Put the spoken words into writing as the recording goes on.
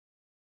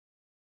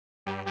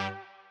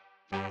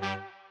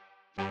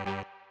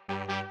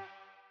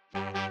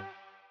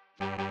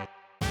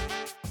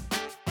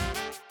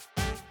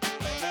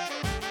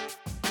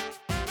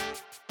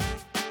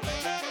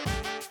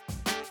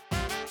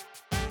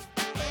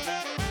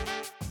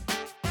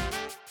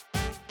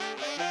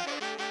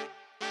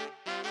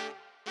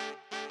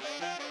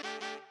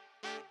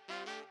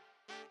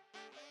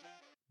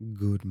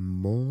Good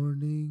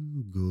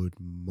morning, good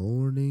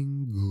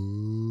morning,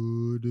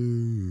 good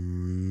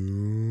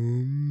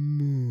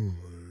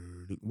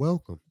morning.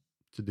 Welcome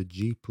to the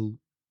G Poop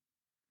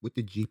with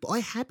the G.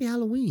 Oh, happy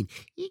Halloween.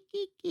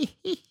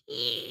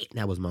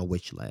 That was my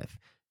witch laugh.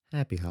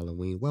 Happy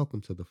Halloween.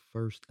 Welcome to the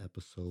first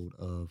episode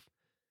of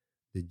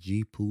the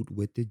G Poot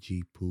with the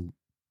G Poop.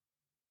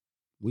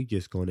 We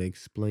just gonna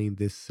explain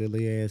this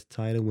silly ass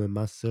title and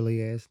my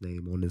silly ass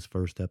name on this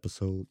first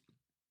episode.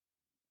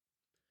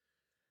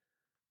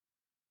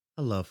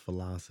 I love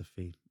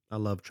philosophy. I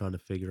love trying to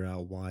figure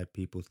out why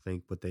people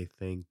think what they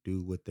think,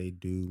 do what they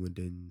do, and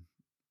then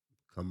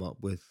come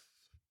up with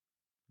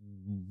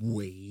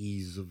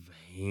ways of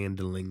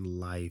handling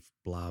life,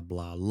 blah,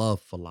 blah.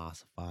 Love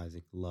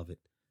philosophizing, love it.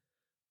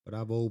 But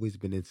I've always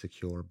been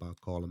insecure about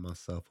calling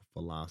myself a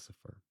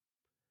philosopher.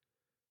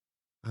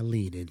 I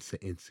lean into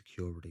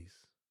insecurities.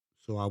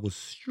 So I was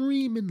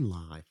streaming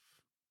live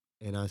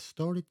and I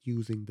started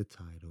using the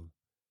title,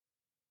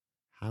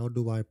 How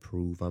Do I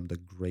Prove I'm the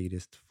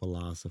Greatest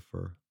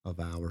Philosopher of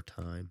Our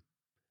Time?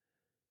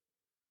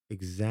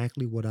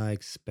 Exactly what I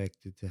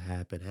expected to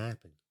happen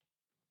happened.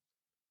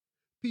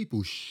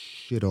 People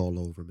shit all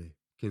over me.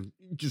 Can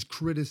just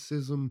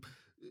criticism,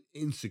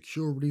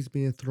 insecurities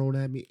being thrown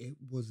at me. It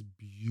was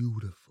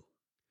beautiful.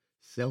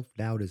 Self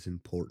doubt is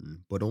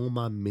important, but on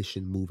my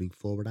mission moving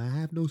forward, I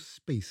have no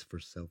space for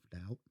self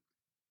doubt.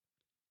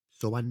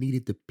 So I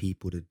needed the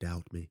people to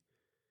doubt me.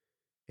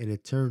 And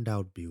it turned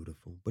out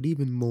beautiful. But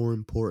even more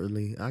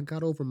importantly, I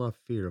got over my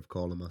fear of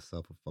calling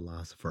myself a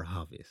philosopher,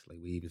 obviously.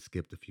 We even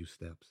skipped a few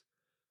steps.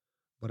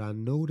 But I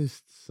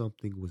noticed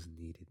something was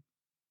needed.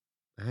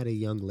 I had a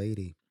young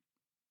lady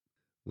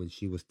when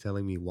she was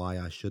telling me why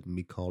I shouldn't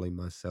be calling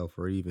myself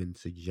or even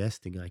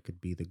suggesting I could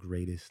be the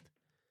greatest.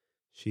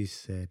 She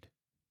said,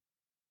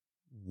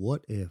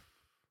 what if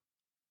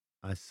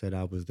I said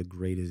I was the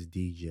greatest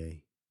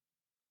DJ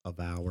of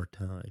our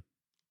time?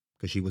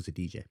 Because she was a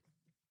DJ.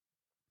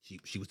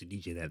 She was the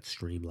DJ that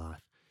streamed live.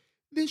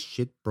 This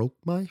shit broke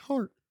my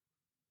heart.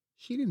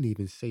 She didn't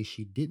even say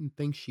she didn't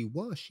think she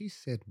was. She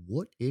said,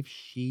 what if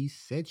she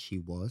said she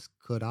was?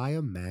 Could I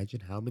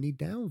imagine how many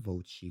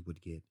downvotes she would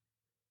get?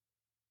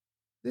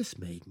 This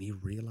made me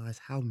realize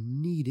how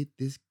needed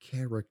this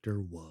character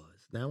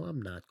was. Now,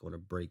 I'm not going to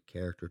break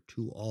character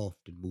too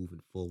often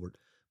moving forward,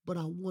 but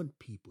I want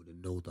people to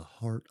know the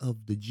heart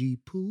of the G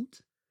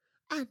Poot.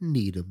 I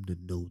need them to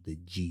know the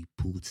G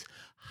Poot's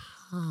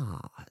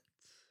heart.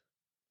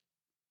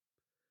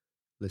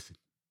 Listen,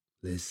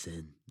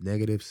 listen.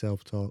 Negative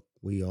self talk.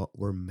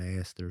 We're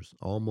masters.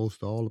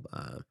 Almost all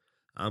of.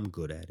 I'm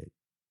good at it.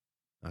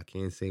 I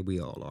can't say we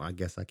all are. I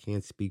guess I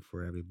can't speak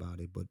for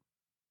everybody, but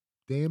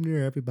damn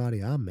near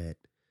everybody I met,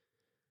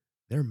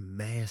 they're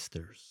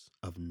masters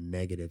of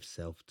negative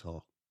self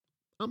talk.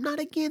 I'm not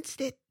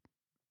against it,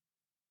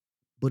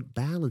 but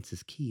balance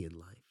is key in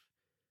life.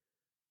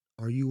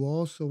 Are you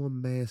also a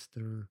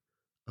master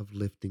of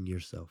lifting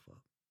yourself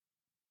up?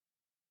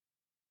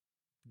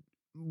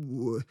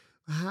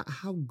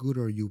 How good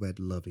are you at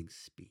loving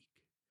speak?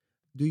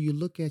 Do you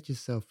look at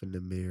yourself in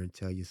the mirror and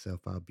tell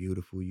yourself how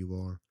beautiful you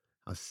are,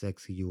 how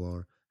sexy you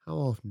are? How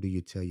often do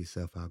you tell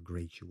yourself how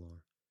great you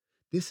are?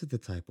 This is the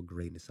type of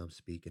greatness I'm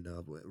speaking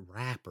of.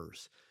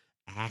 Rappers,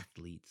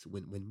 athletes.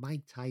 When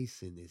Mike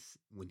Tyson is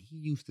when he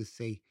used to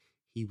say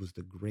he was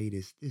the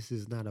greatest, this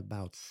is not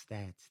about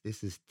stats.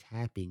 This is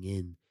tapping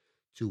in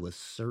to a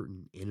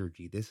certain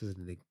energy. This is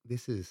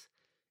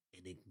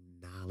an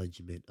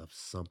acknowledgement of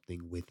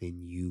something within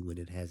you, and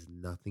it has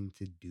nothing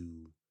to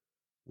do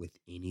with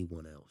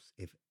anyone else.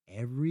 If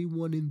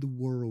everyone in the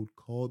world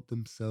called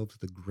themselves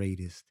the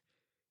greatest,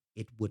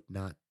 it would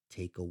not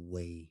take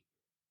away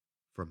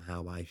from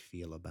how I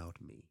feel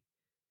about me.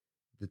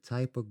 The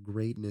type of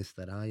greatness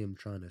that I am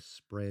trying to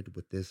spread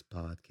with this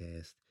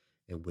podcast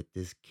and with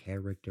this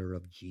character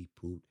of G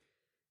Poot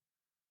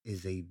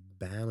is a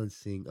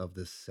balancing of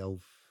the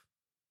self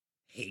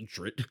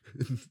hatred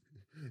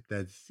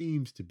that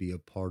seems to be a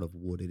part of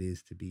what it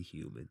is to be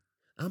human.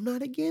 I'm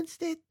not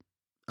against it.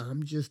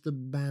 I'm just a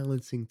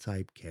balancing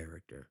type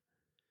character.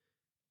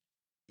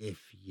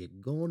 If you're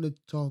going to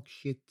talk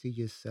shit to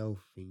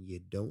yourself and you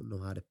don't know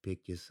how to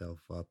pick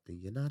yourself up, then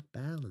you're not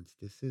balanced.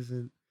 This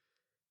isn't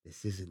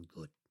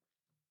good.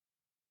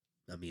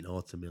 I mean,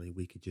 ultimately,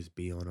 we could just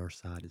be on our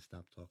side and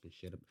stop talking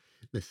shit.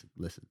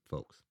 Listen,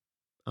 folks.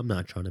 I'm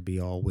not trying to be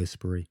all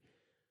whispery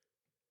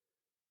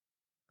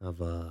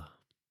of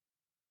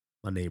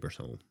my neighbor's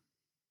home.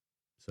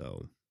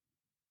 So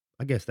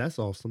I guess that's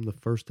awesome. The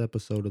first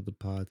episode of the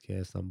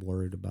podcast, I'm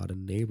worried about a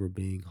neighbor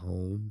being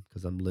home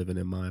because I'm living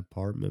in my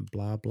apartment.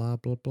 Blah blah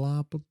blah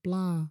blah blah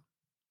blah.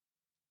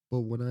 But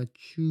when I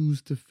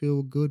choose to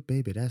feel good,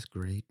 baby, that's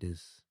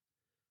greatness.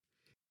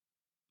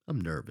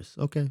 I'm nervous.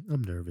 Okay,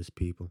 I'm nervous,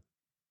 people.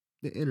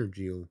 The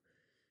energy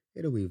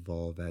it'll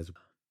evolve as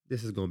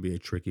this is going to be a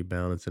tricky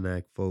balancing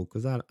act, folks,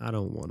 because I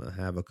don't want to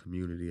have a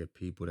community of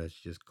people that's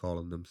just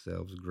calling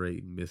themselves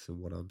great and missing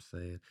what I'm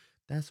saying.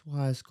 That's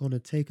why it's going to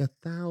take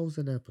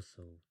 1,000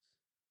 episodes.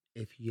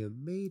 If you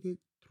made it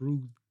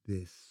through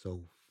this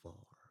so far,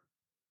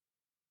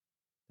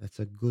 That's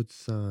a good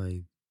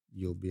sign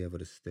you'll be able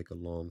to stick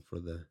along for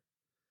the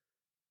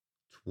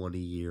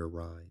 20-year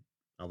ride.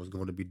 I was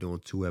going to be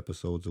doing 2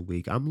 episodes a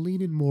week. I'm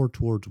leaning more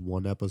towards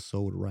 1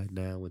 episode right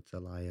now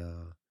until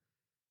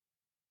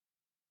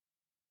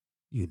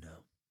you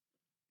know,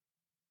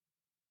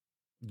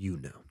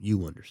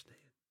 you understand.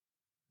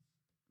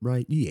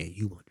 Right? Yeah,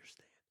 you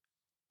understand.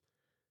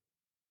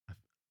 I-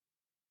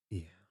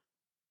 Yeah.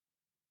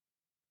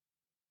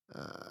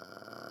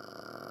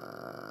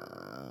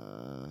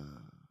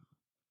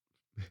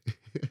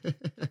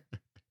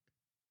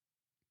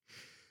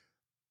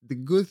 The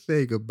good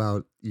thing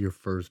about your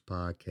first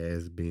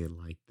podcast being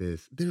like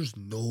this, there's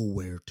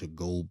nowhere to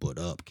go but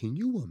up. Can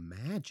you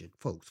imagine,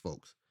 folks?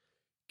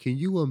 Can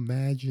you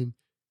imagine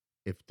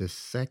if the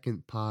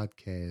second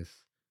podcast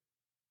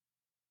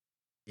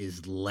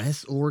is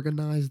less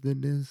organized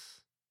than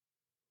this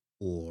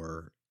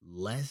or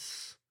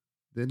less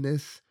than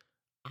this?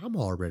 I'm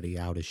already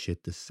out of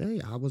shit to say.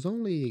 I was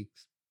only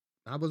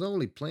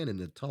planning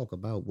to talk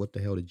about what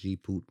the hell the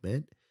G-Poot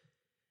meant.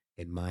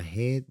 In my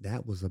head,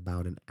 that was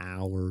about an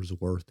hour's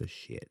worth of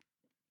shit.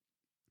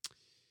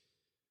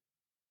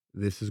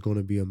 This is going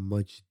to be a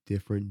much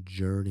different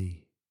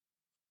journey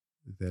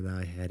than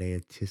I had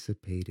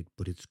anticipated,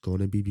 but it's going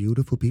to be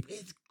beautiful, people.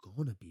 It's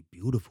going to be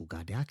beautiful.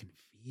 God, I can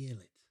feel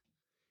it.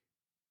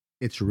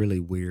 It's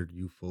really weird,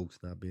 you folks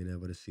not being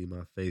able to see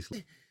my face.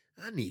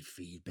 I need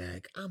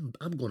feedback. I'm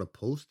going to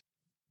post.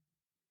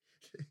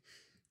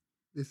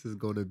 This is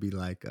going to be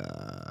like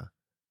a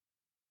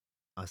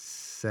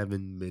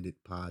 7-minute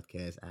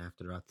podcast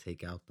after I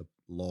take out the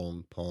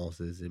long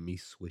pauses and me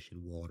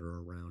swishing water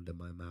around in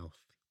my mouth.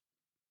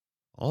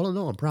 All in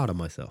all, I'm proud of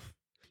myself.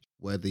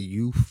 Whether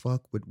you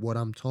fuck with what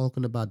I'm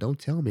talking about, don't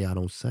tell me I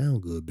don't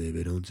sound good,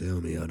 baby. Don't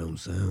tell me I don't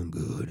sound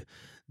good.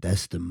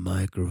 That's the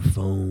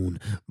microphone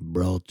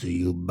brought to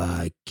you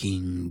by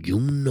King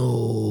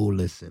Juno.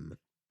 Listen,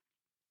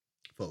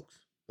 folks,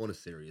 on a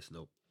serious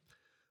note,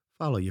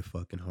 follow your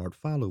fucking heart.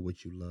 Follow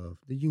what you love.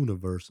 The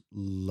universe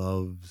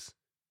loves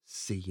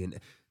seeing.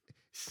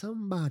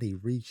 Somebody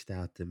reached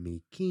out to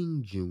me,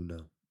 King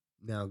Juno.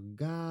 Now,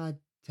 God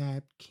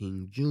tapped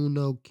King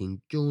Juno.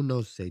 King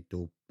Juno say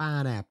to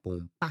pa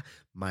boom pa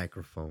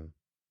microphone.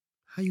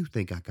 How you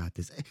think I got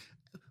this?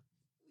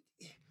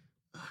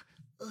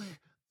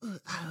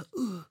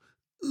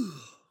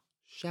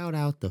 Shout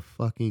out to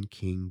fucking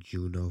King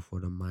Juno for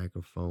the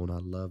microphone. I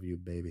love you,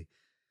 baby.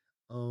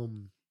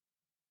 Um,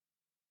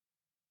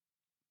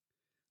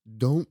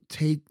 don't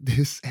take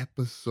this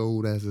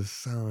episode as a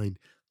sign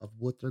of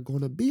what they're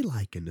gonna be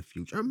like in the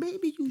future. Or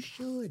maybe you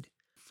should.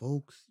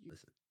 Folks,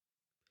 listen.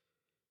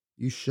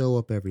 You show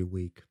up every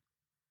week.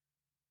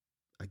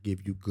 I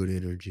give you good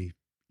energy.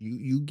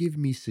 You give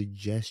me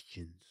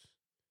suggestions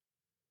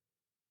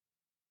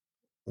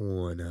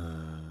on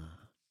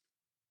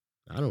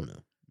I don't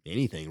know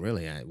anything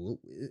really.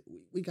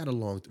 We got a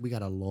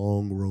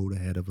long road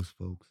ahead of us,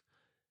 folks.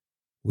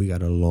 We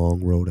got a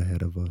long road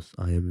ahead of us.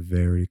 I am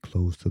very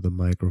close to the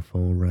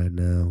microphone right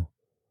now.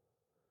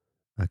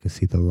 I can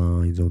see the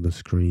lines on the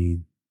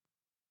screen.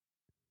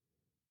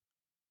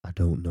 I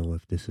don't know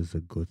if this is a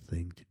good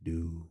thing to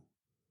do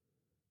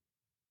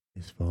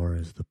as far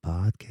as the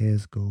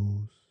podcast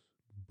goes,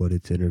 but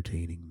it's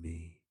entertaining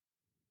me.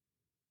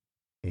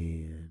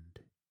 And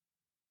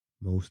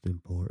most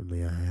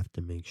importantly, I have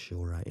to make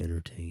sure I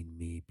entertain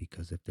me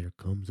because if there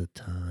comes a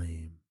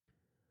time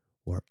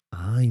where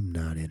I'm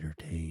not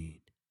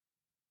entertained,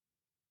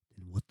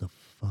 then what the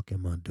fuck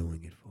am I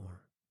doing it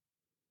for?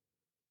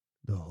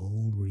 The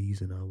whole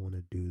reason I want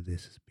to do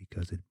this is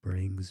because it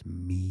brings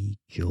me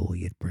joy.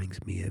 It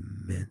brings me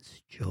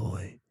immense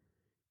joy.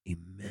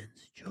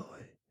 Immense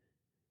joy.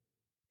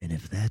 And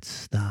if that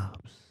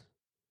stops,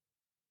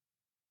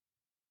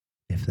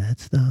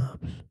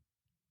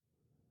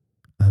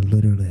 I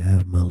literally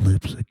have my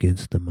lips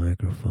against the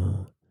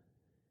microphone.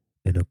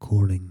 And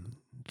according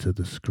to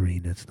the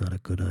screen, that's not a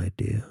good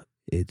idea.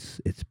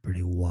 It's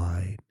pretty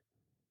wide.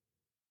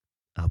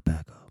 I'll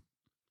back up.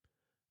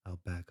 I'll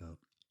back up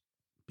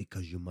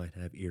because you might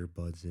have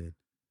earbuds in.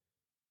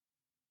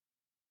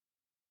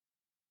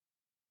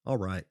 All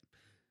right.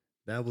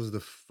 That was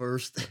the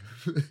first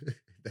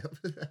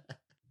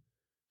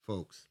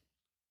folks.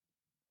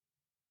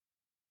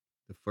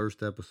 The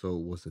first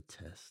episode was a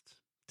test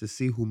to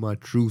see who my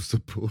true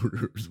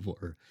supporters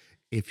were.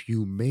 If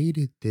you made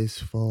it this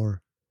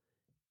far,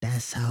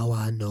 that's how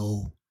I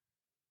know.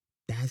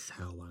 That's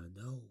how I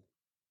know.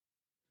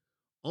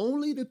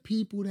 Only the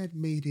people that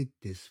made it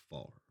this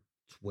far.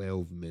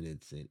 12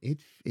 minutes in.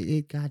 It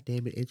God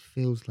damn it, it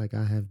feels like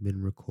I have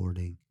been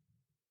recording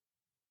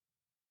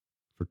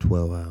for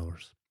 12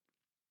 hours.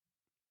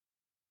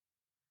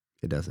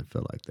 It doesn't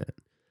feel like that.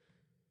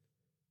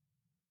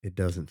 It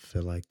doesn't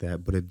feel like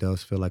that, but it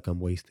does feel like I'm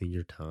wasting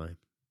your time.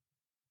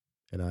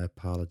 And I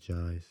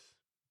apologize.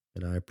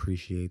 And I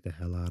appreciate the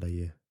hell out of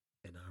you.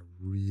 And I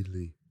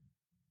really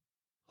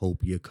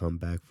hope you come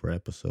back for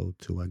episode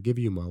 2. I give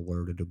you my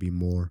word, it'll be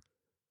more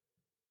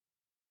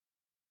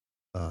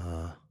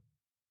uh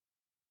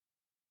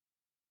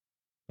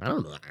I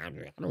don't know. I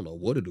don't know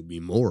what it'll be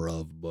more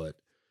of, but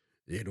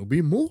it'll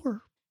be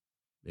more.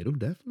 It'll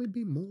definitely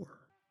be more.